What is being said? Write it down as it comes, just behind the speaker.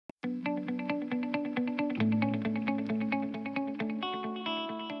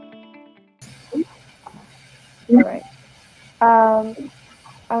All right. Um,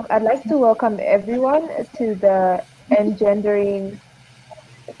 I'd like to welcome everyone to the Engendering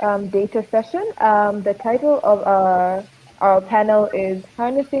data session. The title of our panel is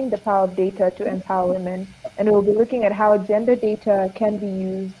Harnessing the Power of Data to Empower Women, and we'll be looking at how gender data can be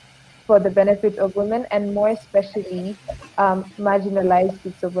used for the benefit of women and more especially marginalized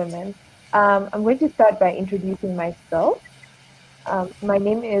groups of women. I'm going to start by introducing myself. My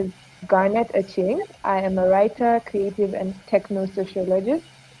name is Garnet Achieng. I am a writer, creative, and techno-sociologist.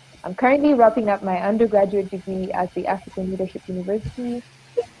 I'm currently wrapping up my undergraduate degree at the African Leadership University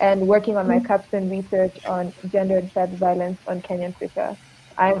and working on my capstone research on gender and child violence on Kenyan Twitter.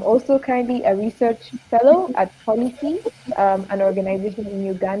 I'm also currently a research fellow at Policy, an organization in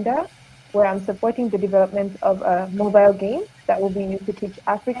Uganda, where I'm supporting the development of a mobile game that will be used to teach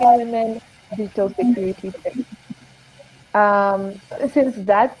African women digital security tips. Since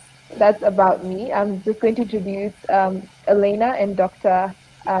that's about me, I'm just going to introduce Elena and Dr.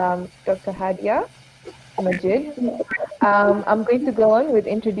 Hadia Majid. I'm going to go on with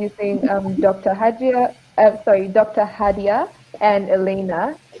introducing Dr. Dr. Hadia and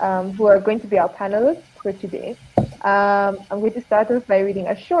Elena, who are going to be our panelists for today. I'm going to start off by reading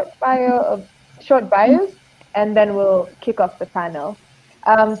a short bios, and then we'll kick off the panel.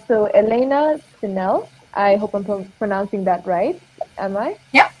 So Elena Sinel, I hope I'm pronouncing that right. Am I?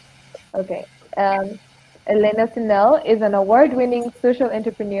 Yeah. Okay. Elena Sinel is an award-winning social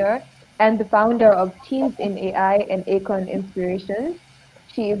entrepreneur and the founder of Teens in AI and Acon Inspirations.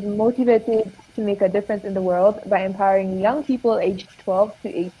 She is motivated to make a difference in the world by empowering young people aged 12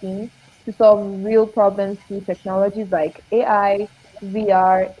 to 18 to solve real problems through technologies like AI,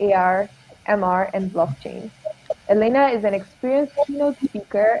 VR, AR, MR, and blockchain. Elena is an experienced keynote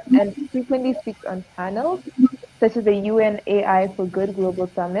speaker and frequently speaks on panels such as the UN AI for Good Global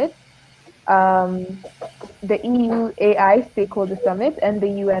Summit, the EU AI Stakeholder Summit, and the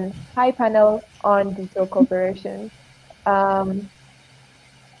UN High Panel on Digital Cooperation.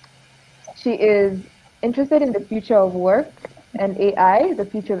 She is interested in the future of work and AI, the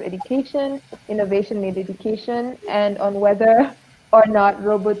future of education, innovation in education, and on whether or not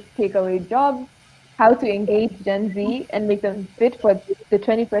robots take away jobs, how to engage Gen Z and make them fit for the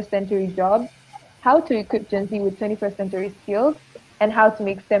 21st century jobs, how to equip Gen Z with 21st century skills, and how to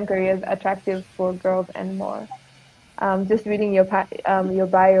make STEM careers attractive for girls and more. Just reading your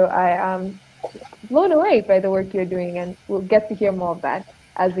bio, I am blown away by the work you're doing, and we'll get to hear more of that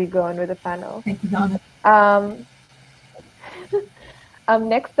as we go on with the panel. Thank you, Donna.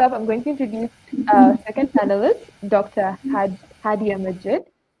 Next up, I'm going to introduce second panelist, Dr. Hadia Majid.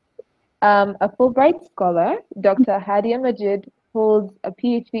 A Fulbright scholar, Dr. Hadia Majid holds a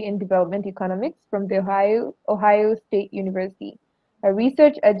PhD in development economics from the Ohio State University. Her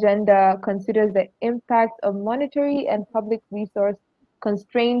research agenda considers the impact of monetary and public resource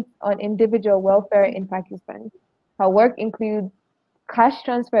constraints on individual welfare in Pakistan. Her work includes cash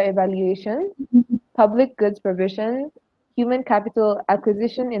transfer evaluation, public goods provision, human capital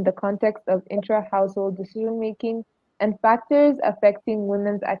acquisition in the context of intra-household decision-making, and factors affecting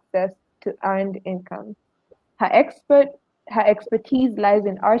women's access to earned income. Her expertise lies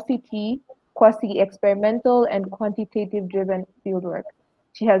in RCT, quasi-experimental, and quantitative-driven fieldwork.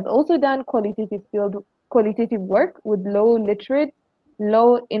 She has also done qualitative work with low-literate,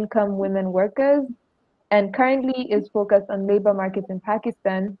 low-income women workers, and currently is focused on labor markets in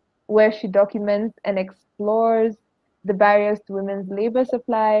Pakistan, where she documents and explores the barriers to women's labor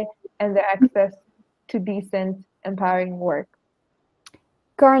supply and their access to decent, empowering work.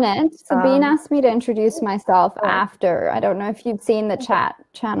 Garnet, Sabine asked me to introduce myself after. I don't know if you've seen the chat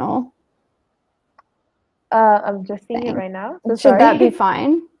channel. I'm just seeing it right now. So should that be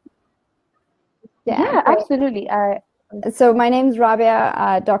fine? Yeah, absolutely. So my name's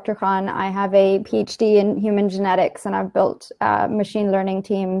Rabia Dr. Khan. I have a PhD in human genetics, and I've built machine learning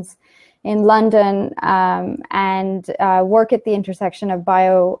teams in London and work at the intersection of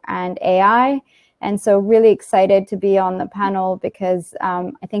bio and AI. And so really excited to be on the panel because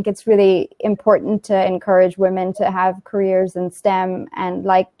I think it's really important to encourage women to have careers in STEM. And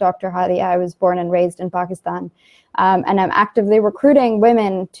like Dr. Hadia, I was born and raised in Pakistan. And I'm actively recruiting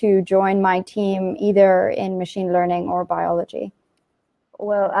women to join my team either in machine learning or biology.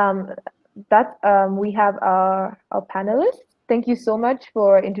 Well, we have our panelists. Thank you so much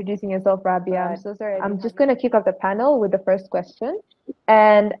for introducing yourself, Rabia. I'm so sorry. I'm just going to kick off the panel with the first question.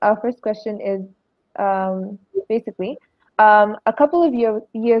 And our first question is, basically, a couple of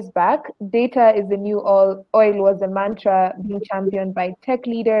years back, data is the new oil was a mantra being championed by tech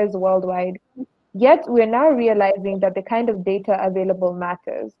leaders worldwide. Yet we're now realizing that the kind of data available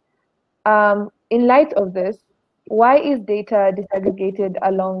matters. In light of this, why is data disaggregated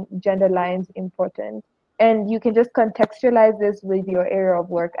along gender lines important? And you can just contextualize this with your area of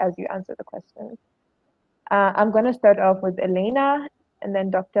work as you answer the question. I'm going to start off with Elena, and then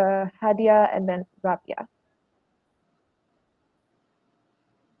Dr. Hadia, and then Rabia.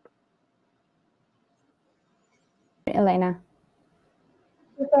 Elena.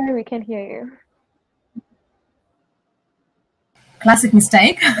 Sorry, we can't hear you. Classic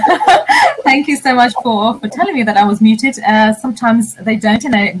mistake. Thank you so much for telling me that I was muted. Sometimes they don't,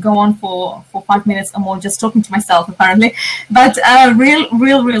 and I go on for 5 minutes or more just talking to myself, apparently. But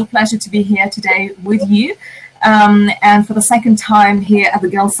real pleasure to be here today with you. And for the second time here at the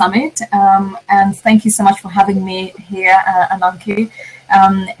Girl Summit. And thank you so much for having me here, Ananke,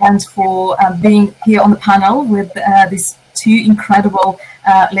 and for being here on the panel with these two incredible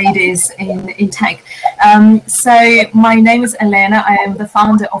ladies in tech. So my name is Elena. I am the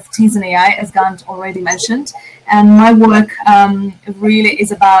founder of Teasen AI, as Garnet already mentioned. And my work really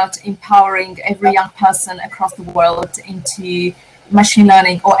is about empowering every young person across the world into machine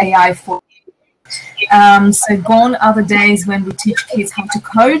learning or AI for. So gone are the days when we teach kids how to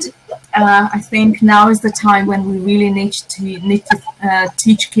code. I think now is the time when we really need to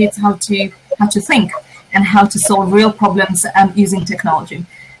teach kids how to think and how to solve real problems using technology.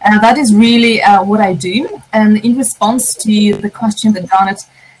 That is really what I do. And in response to the question that Garnet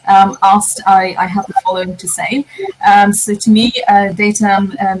asked, I have the following to say. So to me,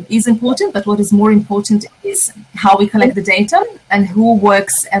 data is important, but what is more important is how we collect the data and who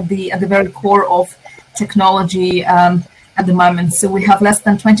works at the very core of technology at the moment. So we have less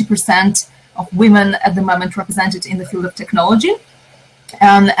than 20% of women at the moment represented in the field of technology.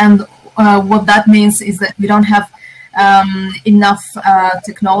 And what that means is that we don't have enough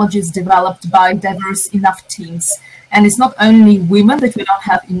technologies developed by diverse enough teams. And it's not only women that we don't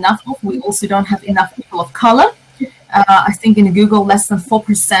have enough of, we also don't have enough people of color. I think in Google, less than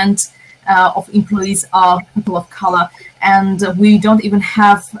 4% of employees are people of color. And we don't even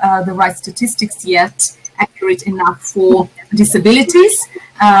have the right statistics yet, accurate enough for disabilities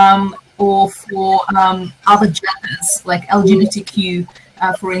or for other genders, like LGBTQ,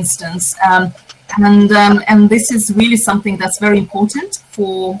 for instance. And this is really something that's very important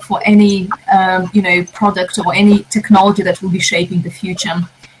for any product or any technology that will be shaping the future.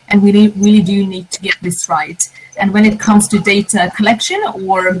 And we really do need to get this right. And when it comes to data collection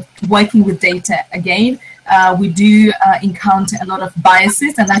or working with data, again, we do encounter a lot of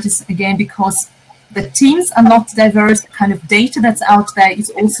biases, and that is again because the teams are not diverse. The kind of data that's out there is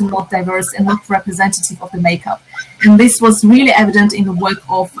also not diverse and not representative of the makeup. And this was really evident in the work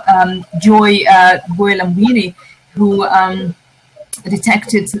of Joy Boylamwini, who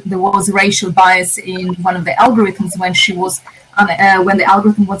detected there was racial bias in one of the algorithms when she was when the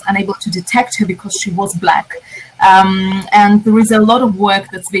algorithm was unable to detect her because she was black. And there is a lot of work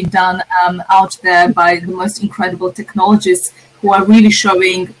that's being done out there by the most incredible technologists who are really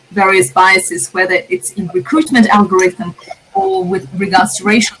showing various biases, whether it's in recruitment algorithm or with regards to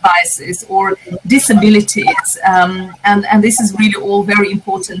racial biases or disabilities. And this is really all very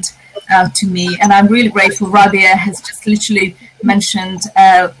important to me. And I'm really grateful. Rabia has just literally mentioned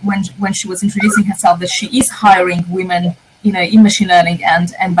when she was introducing herself that she is hiring women, in machine learning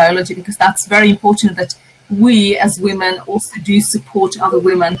and biology, because that's very important that we as women also do support other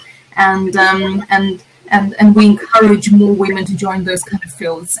women and we encourage more women to join those kind of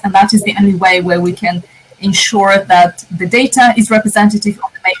fields. And that is the only way where we can ensure that the data is representative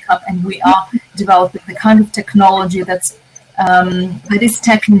of the makeup and we are developing the kind of technology that is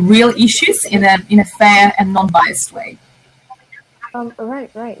tackling real issues in a fair and non-biased way.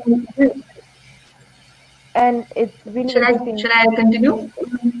 Right. And it's really Should I continue?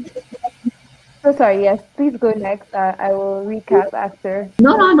 So sorry, yes, please go next. I will recap after.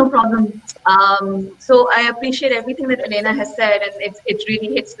 No problem. So I appreciate everything that Elena has said, and it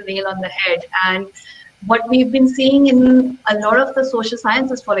really hits the nail on the head. And what we've been seeing in a lot of the social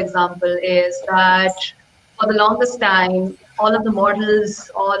sciences, for example, is that for the longest time, all of the models,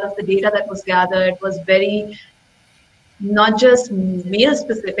 all of the data that was gathered was very not just male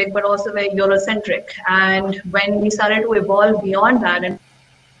specific, but also very Eurocentric. And when we started to evolve beyond that and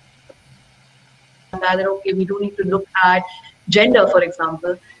that, okay, we do need to look at gender, for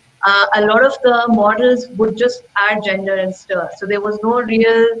example, a lot of the models would just add gender and stir. So there was no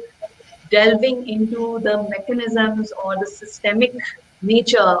real delving into the mechanisms or the systemic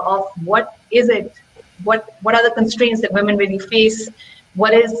nature of what is it, what are the constraints that women really face,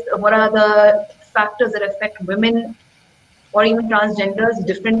 what are the factors that affect women or even transgenders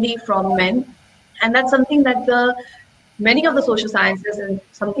differently from men. And that's something that the many of the social sciences and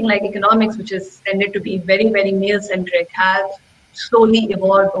something like economics, which is tended to be very, very male-centric, have slowly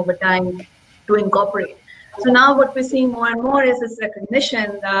evolved over time to incorporate. So now what we're seeing more and more is this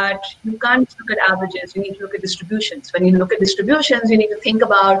recognition that you can't look at averages, you need to look at distributions. When you look at distributions, you need to think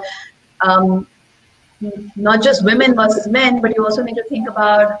about not just women versus men, but you also need to think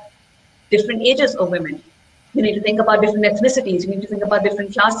about different ages of women. You need to think about different ethnicities, you need to think about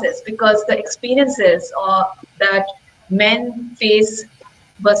different classes, because the experiences that men face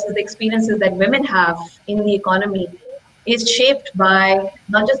versus the experiences that women have in the economy is shaped by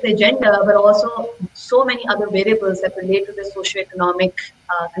not just their gender, but also so many other variables that relate to their socioeconomic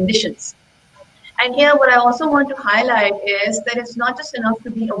conditions. And here, what I also want to highlight is that it's not just enough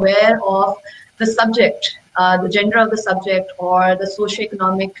to be aware of the subject, the gender of the subject, or the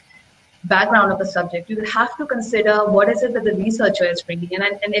socioeconomic background of the subject. You have to consider what is it that the researcher is bringing in.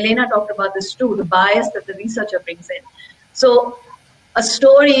 And Elena talked about this too, the bias that the researcher brings in. So a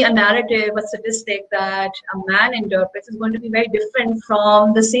story, a narrative, a statistic that a man interprets is going to be very different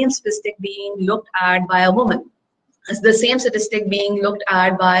from the same statistic being looked at by a woman. It's the same statistic being looked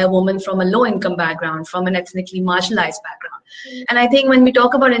at by a woman from a low-income background, from an ethnically marginalized background. And I think when we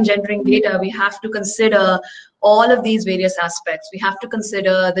talk about engendering data, we have to consider all of these various aspects. We have to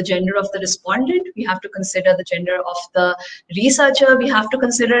consider the gender of the respondent. We have to consider the gender of the researcher. We have to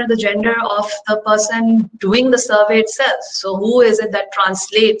consider the gender of the person doing the survey itself. So who is it that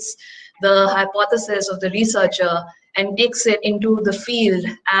translates the hypothesis of the researcher and takes it into the field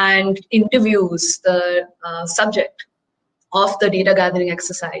and interviews the subject of the data gathering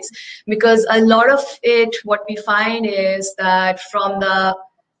exercise? Because a lot of it, what we find is that from the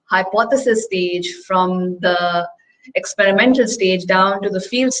hypothesis stage, from the experimental stage down to the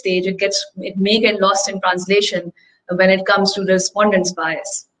field stage, it may get lost in translation when it comes to the respondent's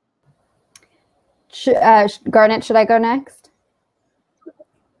bias. Garnet, should I go next?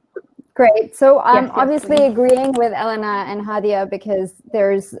 Great. So I'm obviously agreeing with Elena and Hadia because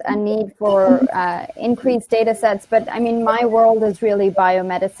there's a need for increased data sets. But I mean, my world is really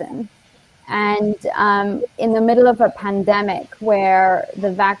biomedicine. And in the middle of a pandemic where the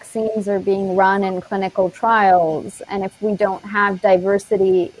vaccines are being run in clinical trials, and if we don't have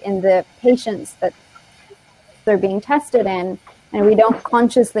diversity in the patients that they're being tested in, and we don't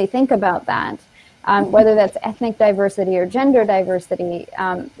consciously think about that, whether that's ethnic diversity or gender diversity,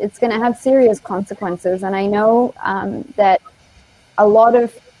 it's going to have serious consequences. And I know that a lot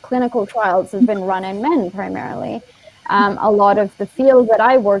of clinical trials have been run in men primarily. A lot of the field that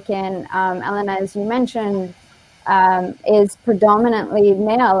I work in, Elena, as you mentioned, is predominantly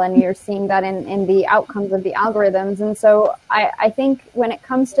male, and you're seeing that in the outcomes of the algorithms. And so I think when it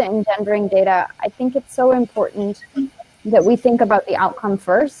comes to engendering data, I think it's so important that we think about the outcome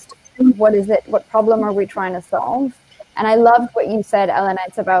first. What is it? What problem are we trying to solve? And I loved what you said, Elena.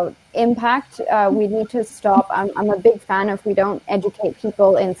 It's about impact. We need to stop. I'm a big fan of we don't educate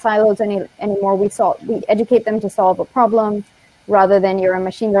people in silos anymore. We educate them to solve a problem rather than you're a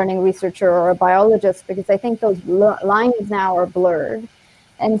machine learning researcher or a biologist, because I think those lines now are blurred.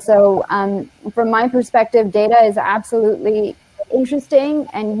 And so from my perspective, data is absolutely interesting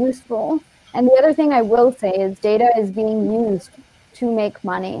and useful. And the other thing I will say is data is being used to make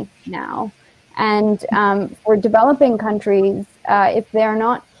money now. And for developing countries, if they're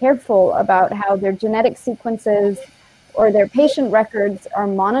not careful about how their genetic sequences or their patient records are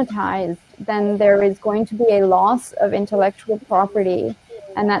monetized, then there is going to be a loss of intellectual property.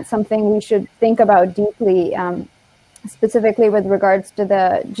 And that's something we should think about deeply, specifically with regards to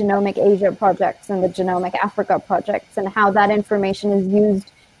the Genomic Asia projects and the Genomic Africa projects, and how that information is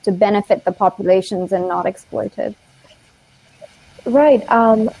used to benefit the populations and not exploited. Right.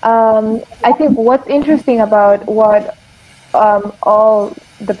 I think what's interesting about what all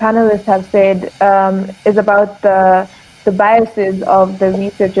the panelists have said is about the biases of the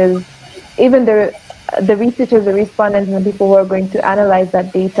researchers, even the researchers, the respondents, and the people who are going to analyze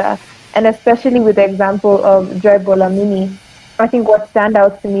that data. And especially with the example of Joy Bolamini, I think what stands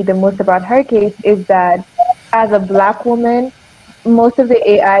out to me the most about her case is that as a Black woman, most of the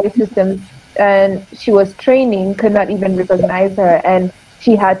AI systems and she was training could not even recognize her, and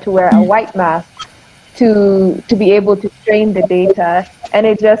she had to wear a white mask to be able to train the data. And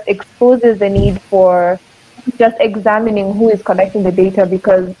it just exposes the need for just examining who is collecting the data,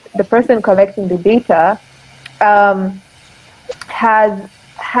 because the person collecting the data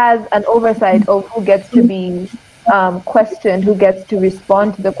has an oversight of who gets to be questioned, who gets to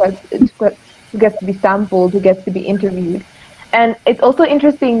respond to the questions, who gets to be sampled, who gets to be interviewed. And it's also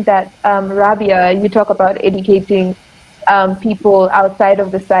interesting that, Rabia, you talk about educating people outside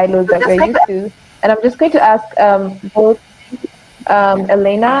of the silos that we're used to. And I'm just going to ask both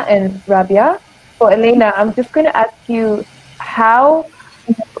Elena and Rabia. For Elena, I'm just going to ask you how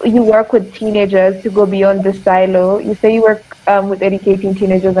you work with teenagers to go beyond the silo. You say you work with educating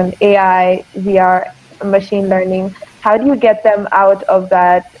teenagers on AI, VR, machine learning. How do you get them out of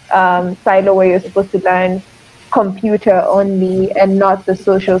that silo where you're supposed to learn computer only and not the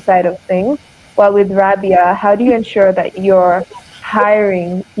social side of things? While with Rabia, how do you ensure that you're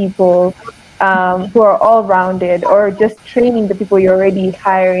hiring people who are all-rounded, or just training the people you're already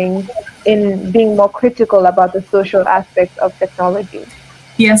hiring in being more critical about the social aspects of technology?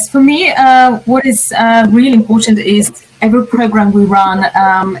 Yes, for me, what is really important is every program we run,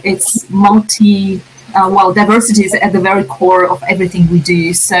 it's diversity is at the very core of everything we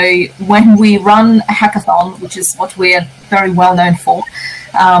do. So when we run a hackathon, which is what we're very well known for,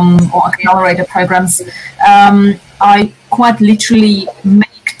 or accelerator programs, I quite literally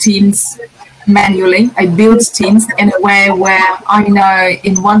make teams manually. I build teams in a way where I know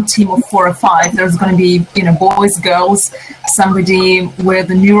in one team of 4 or 5 there's going to be boys, girls, somebody with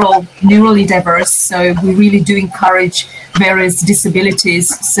neurally diverse. So we really do encourage various disabilities.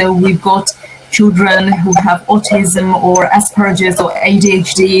 So we've got children who have autism or Asperger's or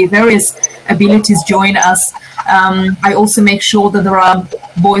ADHD, various abilities join us. I also make sure that there are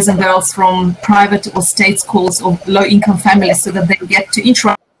boys and girls from private or state schools or low-income families so that they get to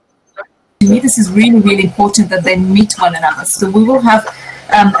interact. To me, this is really, really important that they meet one another. So we will have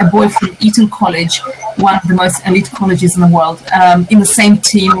a boy from Eton College, one of the most elite colleges in the world, in the same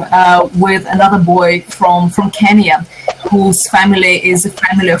team with another boy from Kenya, whose family is a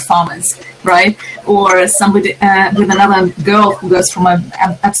family of farmers, right? Or somebody with another girl who goes from an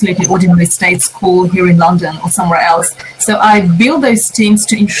absolutely ordinary state school here in London or somewhere else. So I build those teams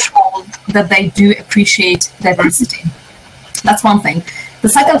to ensure that they do appreciate diversity. That's one thing. The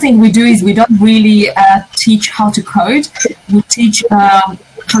second thing we do is we don't really teach how to code. We teach how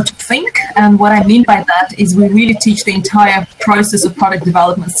to think. And what I mean by that is we really teach the entire process of product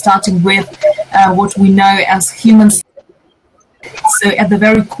development, starting with what we know as humans. So at the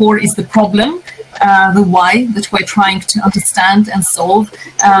very core is the problem, the why that we're trying to understand and solve.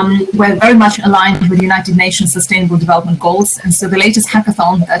 We're very much aligned with the United Nations Sustainable Development Goals. And so the latest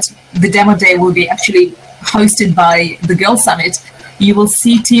hackathon, that the demo day will be actually hosted by the Girl Summit. You will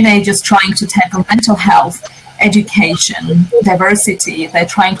see teenagers trying to tackle mental health, education, diversity. They're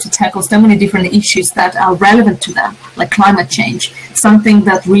trying to tackle so many different issues that are relevant to them, like climate change, something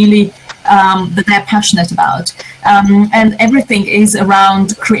that really that they're passionate about. And everything is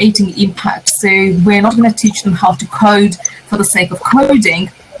around creating impact. So we're not going to teach them how to code for the sake of coding,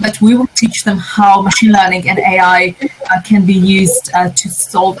 but we will teach them how machine learning and AI can be used to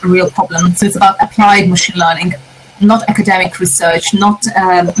solve a real problem. So it's about applied machine learning, not academic research, not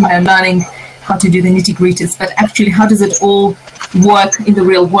learning how to do the nitty-gritties, but actually how does it all work in the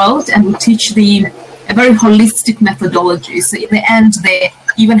real world. And we teach a very holistic methodology. So in the end, they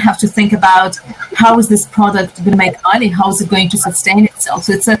even have to think about how is this product going to make money? How is it going to sustain itself?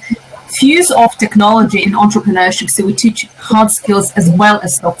 So it's a fuse of technology and entrepreneurship. So we teach hard skills as well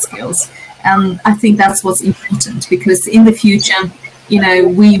as soft skills. And I think that's what's important, because in the future,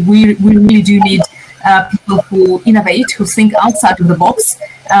 we really do need people who innovate, who think outside of the box,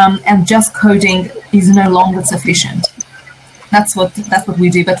 and just coding is no longer sufficient. That's what we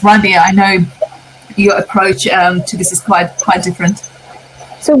do. But Rabia, I know your approach to this is quite different.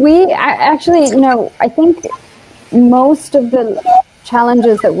 So we actually, I think most of the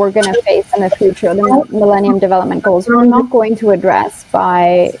challenges that we're going to face in the future, the Millennium Development Goals, we're not going to address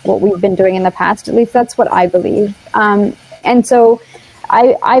by what we've been doing in the past. At least that's what I believe. And so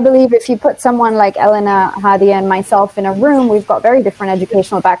I believe if you put someone like Elena, Hadia, and myself in a room, we've got very different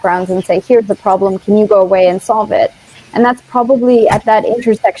educational backgrounds, and say, here's the problem, can you go away and solve it? And that's probably at that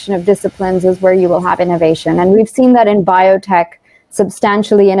intersection of disciplines is where you will have innovation. And we've seen that in biotech.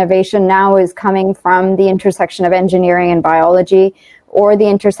 Substantially, innovation now is coming from the intersection of engineering and biology, or the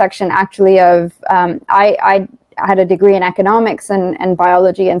intersection actually of, I had a degree in economics and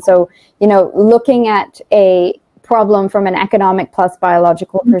biology. And so, looking at a problem from an economic plus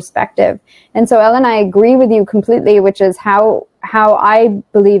biological perspective. And so, Ellen, I agree with you completely, which is how I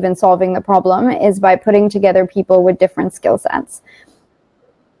believe in solving the problem is by putting together people with different skill sets.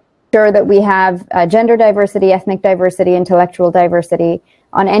 Sure that we have gender diversity, ethnic diversity, intellectual diversity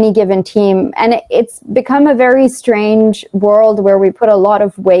on any given team. And it's become a very strange world where we put a lot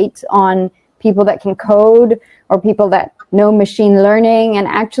of weight on people that can code or people that know machine learning. And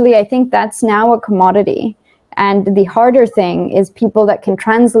actually, I think that's now a commodity. And the harder thing is people that can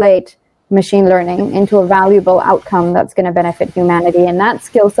translate machine learning into a valuable outcome that's going to benefit humanity. And that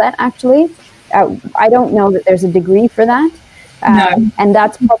skill set actually I don't know that there's a degree for that. And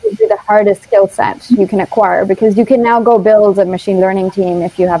that's probably the hardest skill set you can acquire, because you can now go build a machine learning team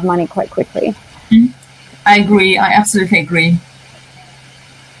if you have money quite quickly. I agree. I absolutely agree.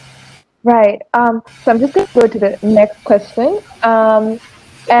 Right. So I'm just going to go to the next question. And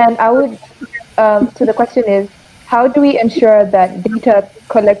I would, so the question is, how do we ensure that data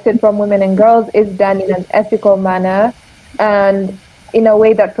collected from women and girls is done in an ethical manner and in a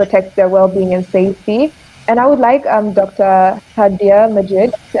way that protects their well-being and safety? And I would like Dr. Hadia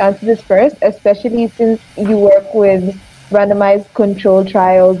Majid to answer this first, especially since you work with randomized control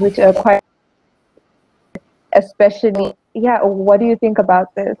trials, which are quite, especially, yeah, what do you think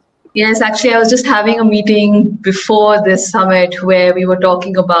about this? Yes, actually, I was just having a meeting before this summit where we were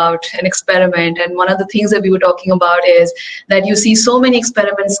talking about an experiment. And one of the things that we were talking about is that you see so many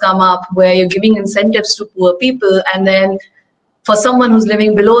experiments come up where you're giving incentives to poor people, and then for someone who's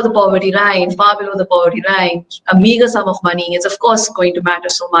living below the poverty line, far below the poverty line, a meager sum of money is of course going to matter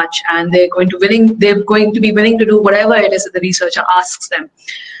so much, and they're going to be willing to do whatever it is that the researcher asks them.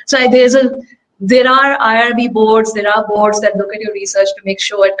 So there are IRB boards, there are boards that look at your research to make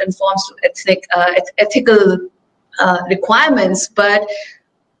sure it conforms to ethical requirements. But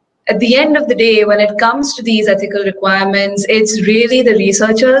at the end of the day, when it comes to these ethical requirements, it's really the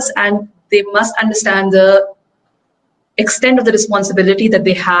researchers, and they must understand the extent of the responsibility that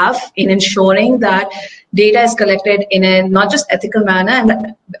they have in ensuring that data is collected in a not just ethical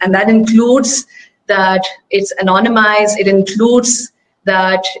manner, and that includes that it's anonymized, it includes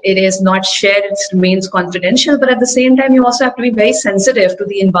that it is not shared, it remains confidential, but at the same time, you also have to be very sensitive to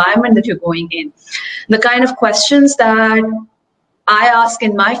the environment that you're going in. The kind of questions that I ask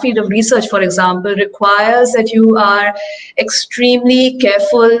in my field of research, for example, requires that you are extremely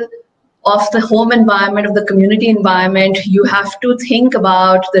careful of the home environment, of the community environment. You have to think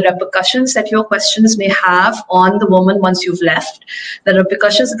about the repercussions that your questions may have on the woman once you've left, the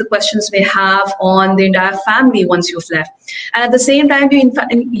repercussions that the questions may have on the entire family once you've left. And at the same time,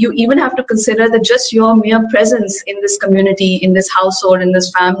 you even have to consider that just your mere presence in this community, in this household, in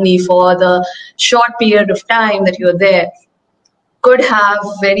this family for the short period of time that you're there could have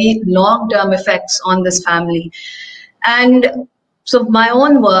very long-term effects on this family. And so my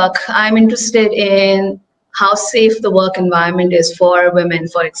own work, I'm interested in how safe the work environment is for women,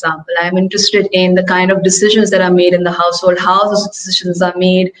 for example. I'm interested in the kind of decisions that are made in the household, how those decisions are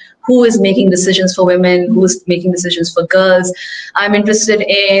made, who is making decisions for women, who is making decisions for girls. I'm interested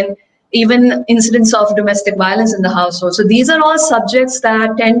in even incidents of domestic violence in the household. So these are all subjects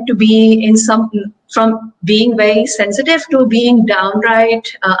that tend to be from being very sensitive to being outright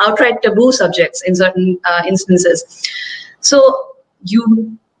taboo subjects in certain instances. So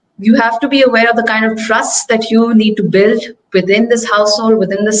you have to be aware of the kind of trust that you need to build within this household,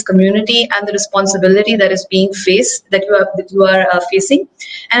 within this community, and the responsibility that is being faced, that you are facing.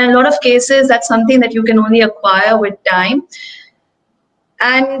 And in a lot of cases, that's something that you can only acquire with time.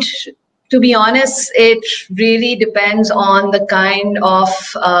 And to be honest, it really depends on the kind of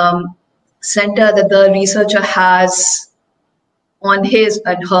center that the researcher has on his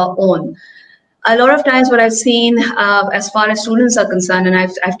and her own. A lot of times what I've seen as far as students are concerned, and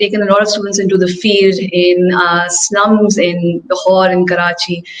I've taken a lot of students into the field in slums in Lahore and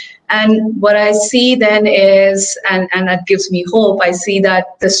Karachi, and what I see then is, and that gives me hope, I see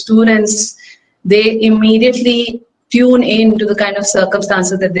that the students, they immediately tune in to the kind of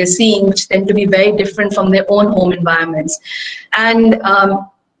circumstances that they're seeing, which tend to be very different from their own home environments. And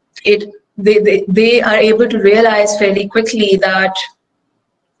they are able to realize fairly quickly that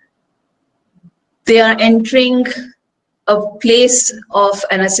they are entering a place of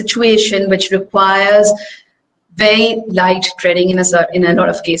and a situation which requires very light treading in a lot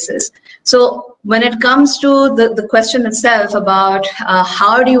of cases. So when it comes to the question itself about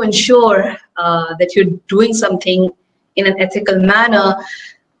how do you ensure that you're doing something in an ethical manner,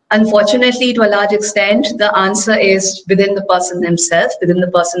 unfortunately, to a large extent, the answer is within the person himself, within the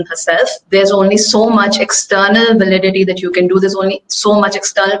person herself. There's only so much external validity that you can do. There's only so much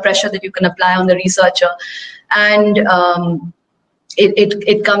external pressure that you can apply on the researcher. And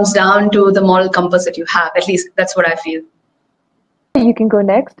it comes down to the moral compass that you have. At least that's what I feel. You can go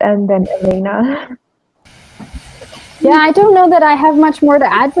next, and then Elena. Yeah, I don't know that I have much more to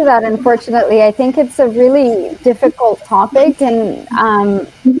add to that, unfortunately. I think it's a really difficult topic, and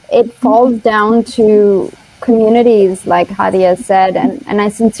it falls down to communities, like Hadia said, and I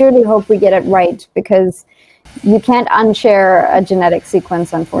sincerely hope we get it right, because you can't unshare a genetic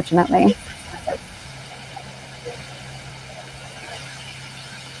sequence, unfortunately.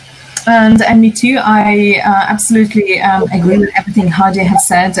 And me too. I absolutely agree with everything Hadia has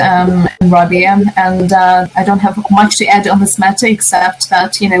said, and Rabia. And I don't have much to add on this matter, except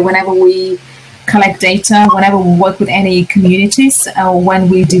that, you know, whenever we collect data, whenever we work with any communities, when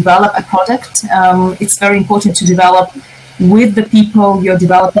we develop a product, it's very important to develop with the people you're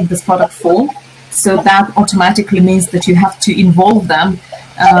developing this product for. So that automatically means that you have to involve them.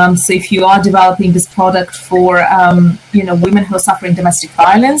 So if you are developing this product for, you know, women who are suffering domestic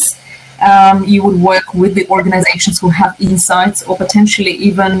violence, you would work with the organizations who have insights, or potentially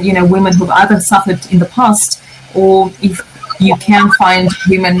even, you know, women who've either suffered in the past, or if you can find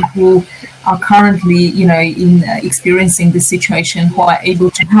women who are currently, you know, experiencing this situation, who are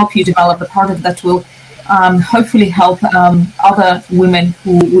able to help you develop a product that will hopefully help other women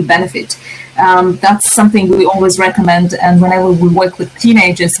who would benefit. That's something we always recommend, and whenever we work with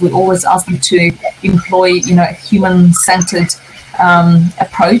teenagers, we always ask them to employ, you know, a human-centered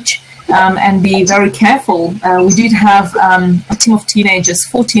approach, and be very careful. We did have a team of teenagers,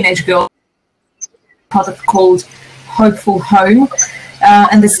 4 teenage girls, product called Hopeful Home,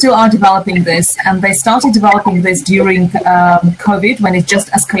 and they still are developing this, and they started developing this during COVID, when it just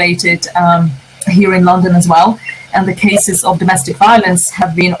escalated here in London as well, and the cases of domestic violence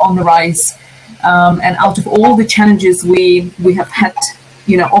have been on the rise. And out of all the challenges we have had,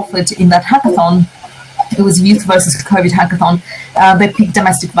 you know, offered in that hackathon, it was Youth versus COVID hackathon, they picked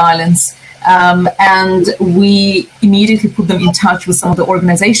domestic violence. And we immediately put them in touch with some of the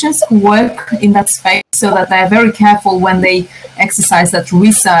organizations who work in that space, so that they're very careful when they exercise that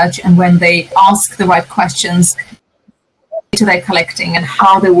research and when they ask the right questions to they're collecting, and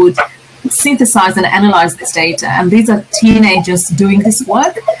how they would synthesize and analyze this data. And these are teenagers doing this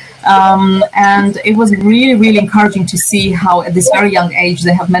work. And it was really, really encouraging to see how at this very young age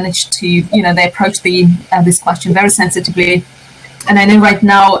they have managed to, you know, they approach this question very sensitively. And I know right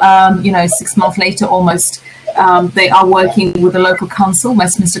now, you know, 6 months later almost, they are working with the local council,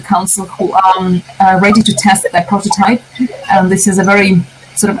 Westminster Council, who are ready to test their prototype. This is a very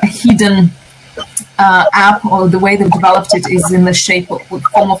sort of a hidden app, or the way they've developed it is in the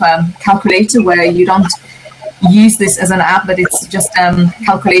form of a calculator, where you don't use this as an app, but it's just a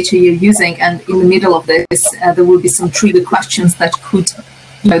calculator you're using, and in the middle of this there will be some trigger questions that could,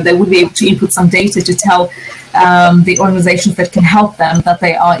 you know, they would be able to input some data to tell the organizations that can help them that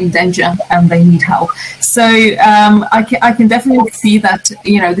they are in danger and they need help. So I can definitely see that,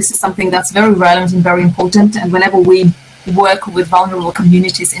 you know, this is something that's very relevant and very important, and whenever we work with vulnerable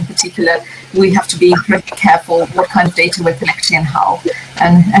communities in particular, we have to be very careful what kind of data we're collecting and how,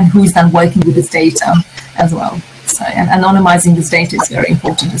 and who's then working with this data as well. So, and anonymizing this data is very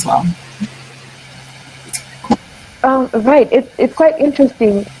important as well. Right, it's quite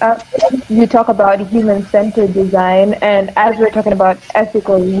interesting. You talk about human-centered design, and as we're talking about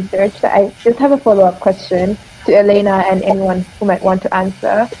ethical research, I just have a follow-up question to Elena and anyone who might want to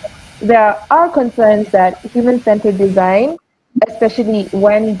answer. There are concerns that human-centered design, especially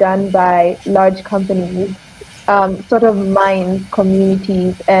when done by large companies, sort of mines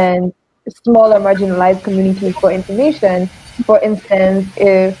communities and smaller marginalized communities for information. For instance,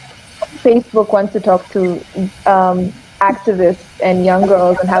 if Facebook wants to talk to activists and young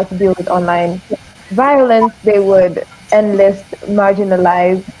girls on how to deal with online violence, they would enlist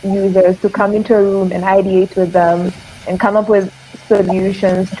marginalized users to come into a room and ideate with them and come up with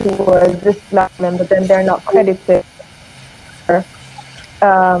solutions towards this problem, but then they're not credited. They're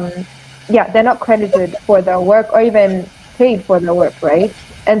not credited for their work or even paid for their work, right?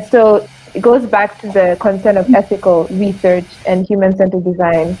 And so it goes back to the concern of ethical research and human-centered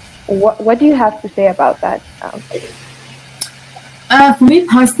design. What do you have to say about that? For me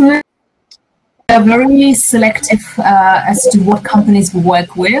personally, are very selective as to what companies we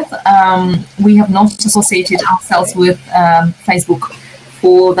work with. We have not associated ourselves with Facebook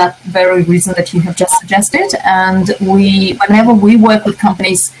for that very reason that you have just suggested. And whenever we work with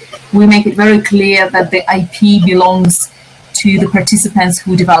companies, we make it very clear that the IP belongs to the participants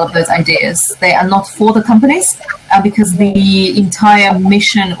who develop those ideas. They are not for the companies, because the entire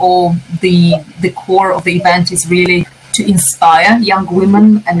mission or the core of the event is really to inspire young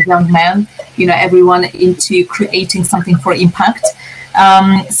women and young men, you know, everyone, into creating something for impact.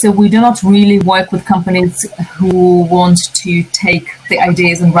 So we do not really work with companies who want to take the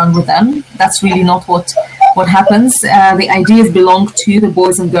ideas and run with them. That's really not what happens. The ideas belong to the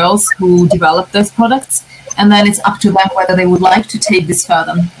boys and girls who develop those products, and then it's up to them whether they would like to take this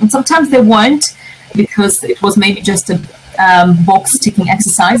further. And sometimes they won't, because it was maybe just a box ticking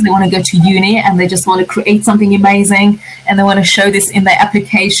exercise. They want to go to uni and they just want to create something amazing, and they want to show this in their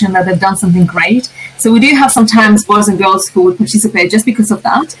application that they've done something great. So we do have sometimes boys and girls who would participate just because of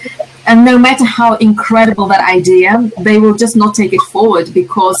that. And no matter how incredible that idea, they will just not take it forward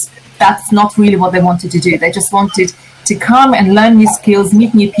because that's not really what they wanted to do. They just wanted to come and learn new skills,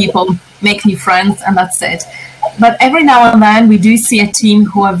 meet new people, make new friends, and that's it. But every now and then we do see a team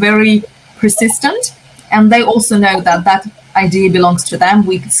who are very persistent, and they also know that that idea belongs to them.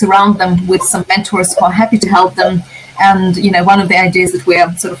 We surround them with some mentors who are happy to help them. And, you know, one of the ideas that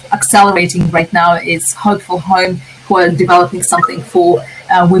we're sort of accelerating right now is Hopeful Home, who are developing something for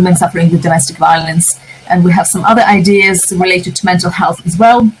women suffering with domestic violence. And we have some other ideas related to mental health as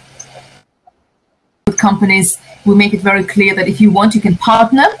well. With companies, we make it very clear that if you want, you can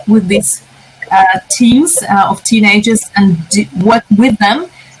partner with these teams of teenagers and work with them.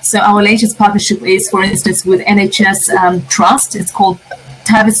 So our latest partnership is, for instance, with NHS Trust. It's called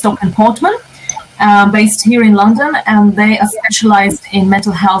Tavistock and Portman, based here in London, and they are specialized in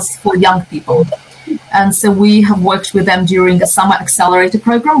mental health for young people. And so we have worked with them during a summer accelerator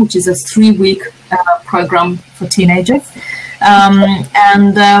program, which is a 3-week program for teenagers.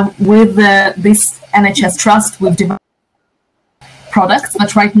 With this NHS Trust, we've developed products,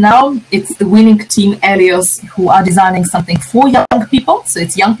 but right now it's the winning team Elios who are designing something for young people. So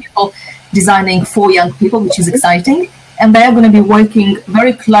it's young people designing for young people, which is exciting. And they're going to be working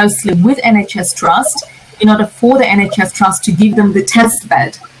very closely with NHS Trust in order for the NHS Trust to give them the test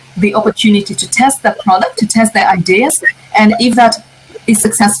bed, the opportunity to test their product, to test their ideas. And if that is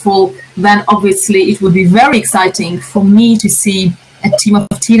successful, then obviously it would be very exciting for me to see a team of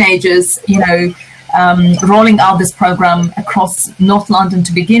teenagers, you know, rolling out this program across North London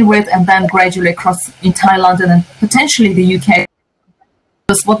to begin with, and then gradually across entire London and potentially the UK.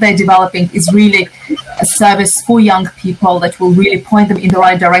 Because what they're developing is really a service for young people that will really point them in the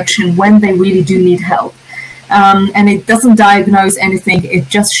right direction when they really do need help. And it doesn't diagnose anything, it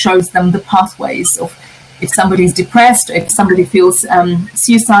just shows them the pathways of if somebody is depressed, if somebody feels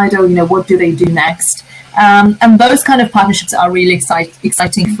suicidal, you know, what do they do next? And those kind of partnerships are really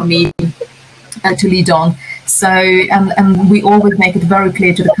exciting for me to lead on. So, and we always make it very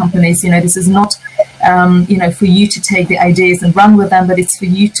clear to the companies, you know, this is not, you know, for you to take the ideas and run with them, but it's for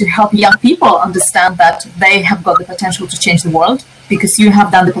you to help young people understand that they have got the potential to change the world, because you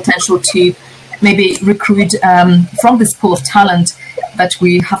have done the potential to maybe recruit from this pool of talent that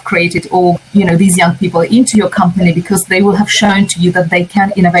we have created, or, you know, these young people into your company, because they will have shown to you that they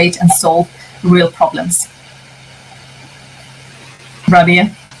can innovate and solve real problems.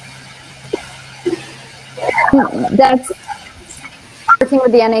 Rabia? That's working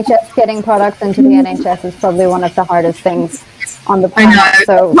with the NHS, getting products into the NHS is probably one of the hardest things on the planet. I know.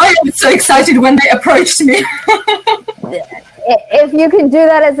 So I was so excited when they approached me. if you can do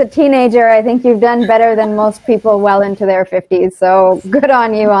that as a teenager, I think you've done better than most people well into their 50s. So good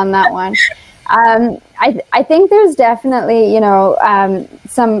on you on that one. I think there's definitely, you know,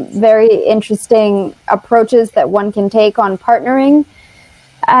 some very interesting approaches that one can take on partnering.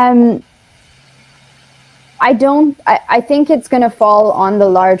 I think it's going to fall on the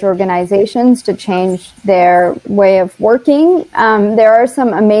large organizations to change their way of working. There are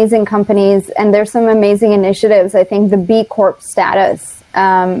some amazing companies and there's some amazing initiatives. I think the B Corp status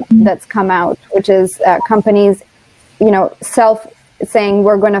that's come out, which is companies, you know, saying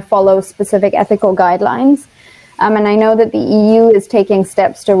we're going to follow specific ethical guidelines. And I know that the EU is taking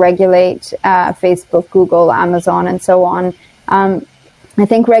steps to regulate Facebook, Google, Amazon, and so on. I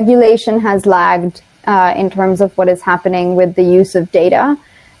think regulation has lagged in terms of what is happening with the use of data.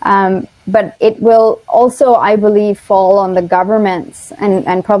 But it will also, I believe, fall on the governments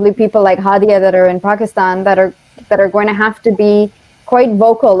and probably people like Hadia that are in Pakistan that are going to have to be quite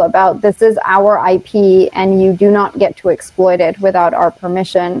vocal about this is our IP and you do not get to exploit it without our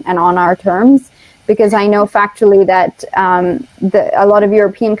permission and on our terms. Because I know factually that a lot of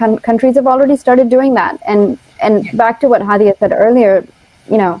European countries have already started doing that. And back to what Hadia said earlier,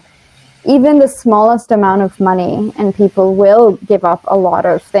 you know, even the smallest amount of money and people will give up a lot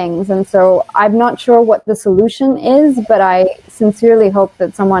of things. And so I'm not sure what the solution is, but I sincerely hope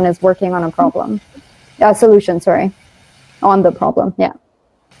that someone is working on a solution, on the problem. Yeah.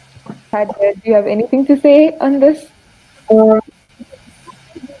 Hadia, do you have anything to say on this? Or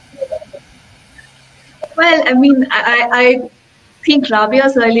well, I mean, I think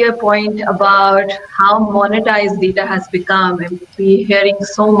Rabia's earlier point about how monetized data has become, and we're hearing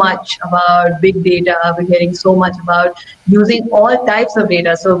so much about big data, we're hearing so much about using all types of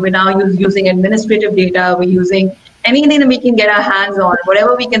data. So we're now using administrative data, we're using anything that we can get our hands on,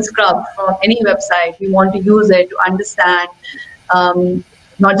 whatever we can scrub from any website, we want to use it to understand,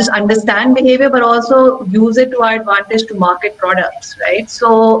 not just understand behavior, but also use it to our advantage to market products, right?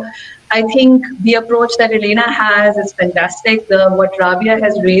 So I think the approach that Elena has is fantastic. What Rabia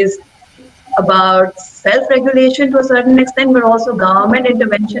has raised about self-regulation to a certain extent, but also government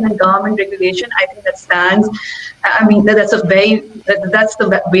intervention and government regulation. I think that stands. I mean, that's the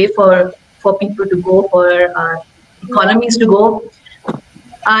way for people to go, for economies to go.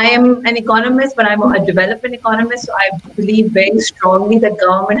 I am an economist, but I'm a development economist, so I believe very strongly that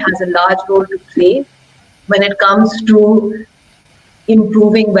government has a large role to play when it comes to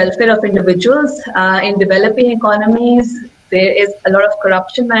improving welfare of individuals. In developing economies, there is a lot of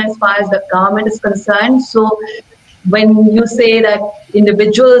corruption as far as the government is concerned. So when you say that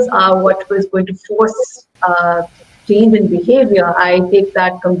individuals are what is going to force change in behavior, I take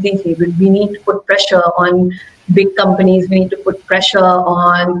that completely. We need to put pressure on big companies, we need to put pressure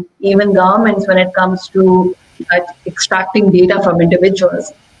on even governments when it comes to extracting data from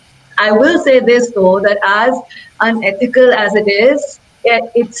individuals. I will say this though, that as unethical as it is,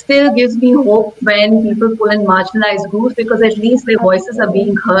 it still gives me hope when people pull in marginalized groups, because at least their voices are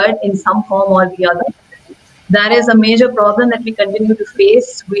being heard in some form or the other. That is a major problem that we continue to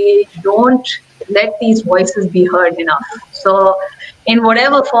face. We don't let these voices be heard enough. So in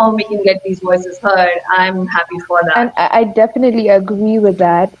whatever form we can get these voices heard, I'm happy for that. And I definitely agree with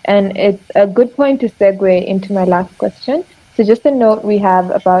that. And it's a good point to segue into my last question. So just a note, we have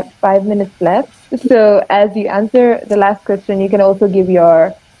about 5 minutes left. So as you answer the last question, you can also give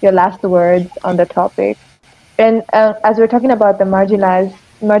your last words on the topic. And as we're talking about the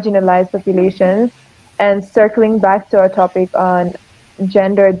marginalized populations, and circling back to our topic on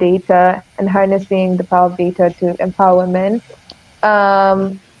gender data and harnessing the power of data to empower women,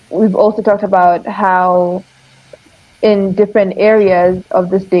 we've also talked about how in different areas of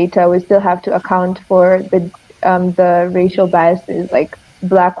this data, we still have to account for the racial biases, like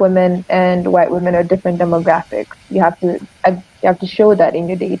Black women and white women are different demographics. You have to show that in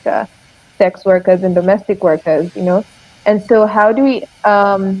your data. Sex workers and domestic workers, you know. And so how do we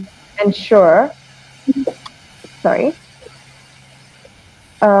ensure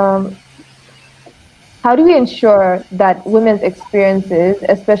that women's experiences,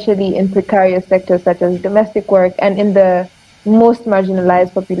 especially in precarious sectors such as domestic work and in the most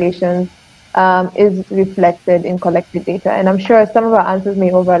marginalized populations, is reflected in collected data? And I'm sure some of our answers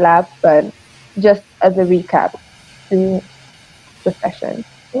may overlap, but just as a recap to the session.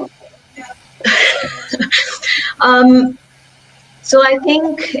 So I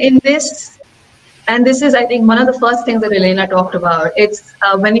think in this, and this is, I think, one of the first things that Elena talked about. It's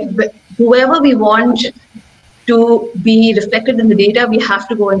whoever we want to be reflected in the data, we have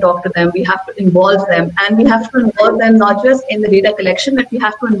to go and talk to them. We have to involve them, and we have to involve them not just in the data collection, but we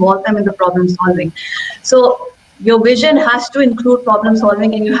have to involve them in the problem solving. So your vision has to include problem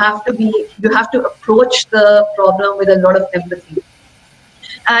solving, and you have to approach the problem with a lot of empathy.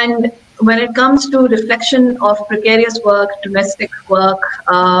 And when it comes to reflection of precarious work, domestic work,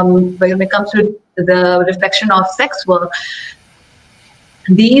 when it comes to the reflection of sex work,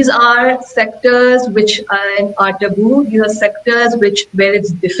 these are sectors which are taboo. These are sectors where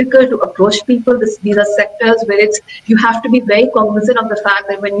it's difficult to approach people. These are sectors where you have to be very cognizant of the fact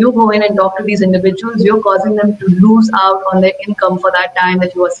that when you go in and talk to these individuals, you're causing them to lose out on their income for that time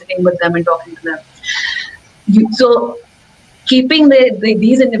that you are sitting with them and talking to them. So keeping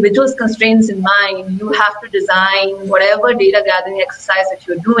these individuals' constraints in mind, you have to design whatever data gathering exercise that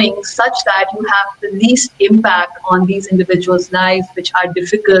you're doing such that you have the least impact on these individuals' lives, which are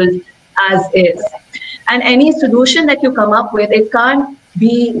difficult as is. And any solution that you come up with, it can't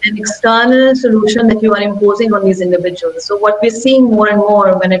be an external solution that you are imposing on these individuals. So what we're seeing more and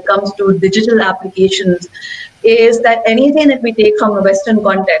more when it comes to digital applications is that anything that we take from a Western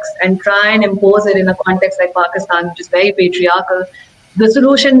context and try and impose it in a context like Pakistan, which is very patriarchal, the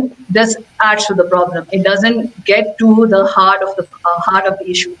solution just adds to the problem. It doesn't get to the heart of the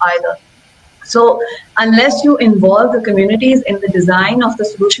issue either. So unless you involve the communities in the design of the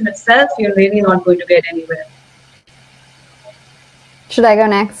solution itself, you're really not going to get anywhere. Should I go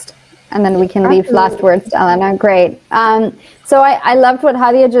next? And then we can leave last words to Elena. Great. So I loved what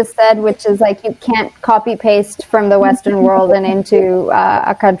Hadia just said, which is like you can't copy paste from the Western world and into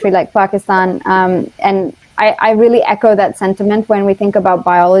a country like Pakistan. And I really echo that sentiment when we think about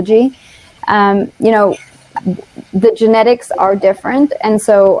biology. You know, the genetics are different. And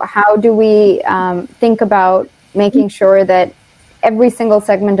so how do we think about making sure that every single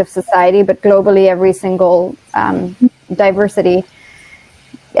segment of society, but globally every single diversity,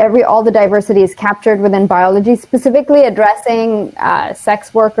 all the diversity is captured within biology, specifically addressing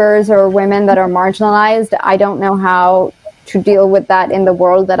sex workers or women that are marginalized. I don't know how to deal with that in the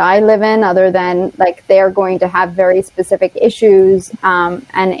world that I live in, other than like they're going to have very specific issues.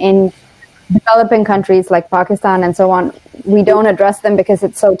 And in developing countries like Pakistan and so on, we don't address them because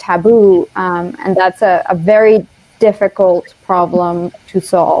it's so taboo, and that's a very difficult problem to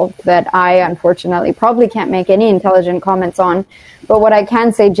solve that I unfortunately probably can't make any intelligent comments on. But what I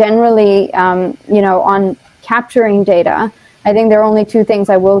can say generally, on capturing data, I think there are only two things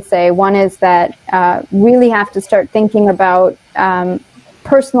I will say. One is that really have to start thinking about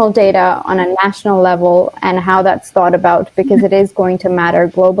personal data on a national level and how that's thought about, because it is going to matter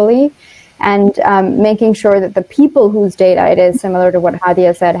globally. And making sure that the people whose data it is, similar to what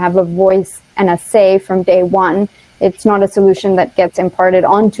Hadia said, have a voice and a say from day one. It's not a solution that gets imparted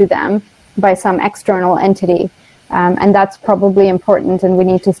onto them by some external entity. And that's probably important, and we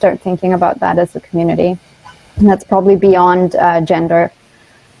need to start thinking about that as a community. And that's probably beyond gender.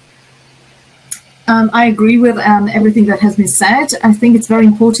 I agree with everything that has been said. I think it's very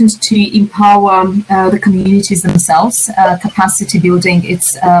important to empower the communities themselves. Capacity building,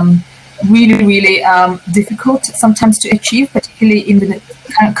 it's really difficult sometimes to achieve, particularly in the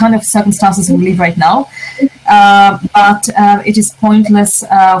kind of circumstances we live right now. But it is pointless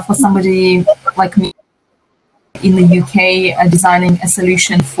for somebody like me in the UK designing a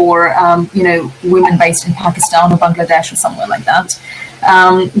solution for women based in Pakistan or Bangladesh or somewhere like that.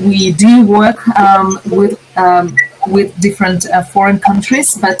 We do work with different foreign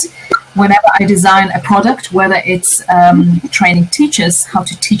countries, but whenever I design a product, whether it's training teachers how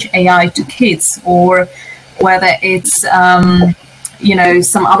to teach AI to kids, or whether it's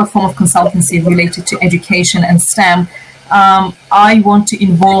some other form of consultancy related to education and STEM, I want to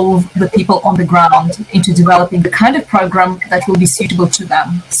involve the people on the ground into developing the kind of program that will be suitable for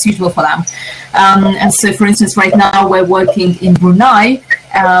them. And so, for instance, right now we're working in Brunei,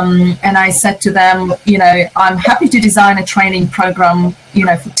 and I said to them, I'm happy to design a training program,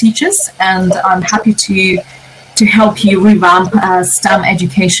 for teachers, and I'm happy to help you revamp STEM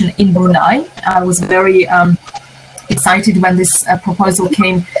education in Brunei. I was very excited when this proposal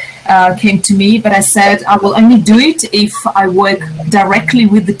came to me, but I said I will only do it if I work directly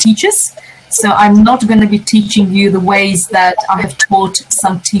with the teachers. So I'm not going to be teaching you the ways that I have taught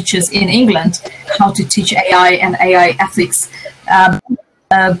some teachers in England how to teach AI and AI ethics.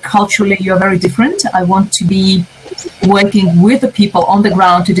 Culturally, you're very different. I want to be working with the people on the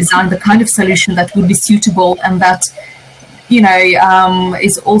ground to design the kind of solution that would be suitable, and that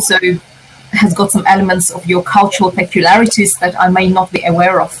is also has got some elements of your cultural peculiarities that I may not be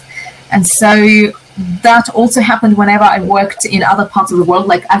aware of. And so that also happened whenever I worked in other parts of the world,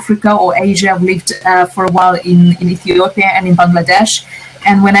 like Africa or Asia. I've lived for a while in Ethiopia and in Bangladesh.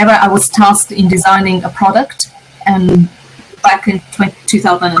 And whenever I was tasked in designing a product, and back in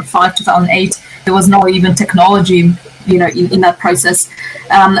 2005, 2008, there was no even technology, in that process.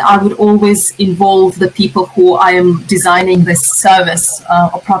 I would always involve the people who I am designing this service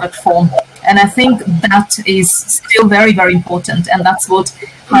or product for. And I think that is still very, very important. And that's what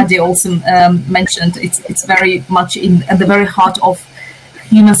Hadia also mentioned. It's very much at the very heart of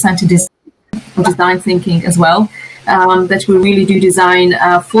human-centered design thinking as well, that we really do design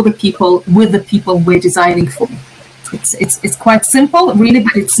for the people, with the people we're designing for. It's quite simple, really,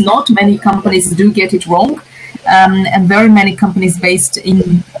 but it's not. Many companies do get it wrong. And very many companies based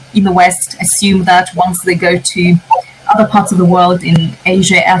in the West assume that once they go to other parts of the world, in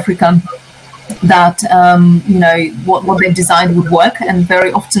Asia, Africa, that what they've designed would work, and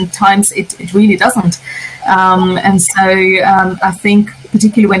very often times it really doesn't. And so I think,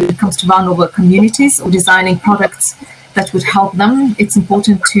 particularly when it comes to vulnerable communities or designing products that would help them, it's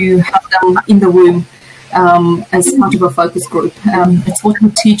important to have them in the room as part of a focus group. It's what we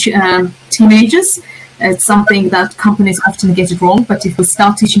teach teenagers. It's something that companies often get it wrong, but if we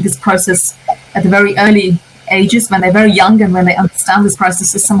start teaching this process at the very early ages, when they're very young and when they understand this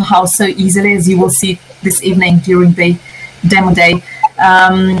process somehow so easily, as you will see this evening during the demo day,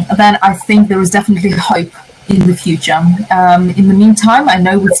 then I think there is definitely hope in the future. In the meantime, I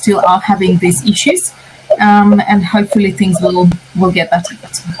know we still are having these issues, and hopefully things will get better.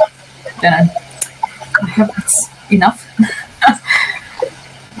 But I don't know. I hope that's enough.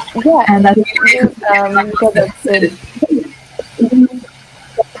 Yeah, and that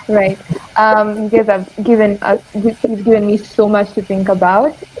right. You've given me so much to think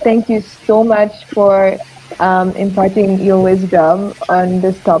about. Thank you so much for imparting your wisdom on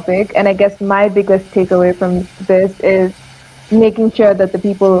this topic. And I guess my biggest takeaway from this is making sure that the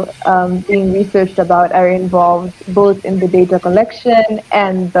people being researched about are involved both in the data collection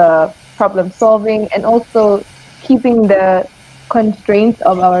and the problem solving, and also keeping the constraints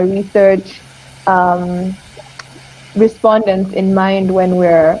of our research respondents in mind when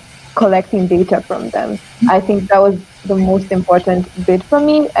we're collecting data from them. I think that was the most important bit for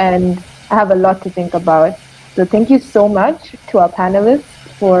me, and I have a lot to think about. So thank you so much to our panelists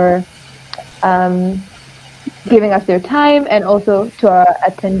for giving us their time, and also to our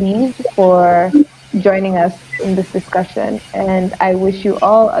attendees for joining us in this discussion. And I wish you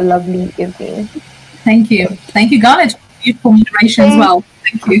all a lovely evening. Thank you. Thank you, Garnet, for beautiful moderation as well.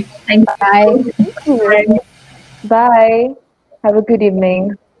 Thank you. Thank you. Bye. Thank you. Bye. Have a good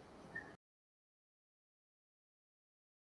evening.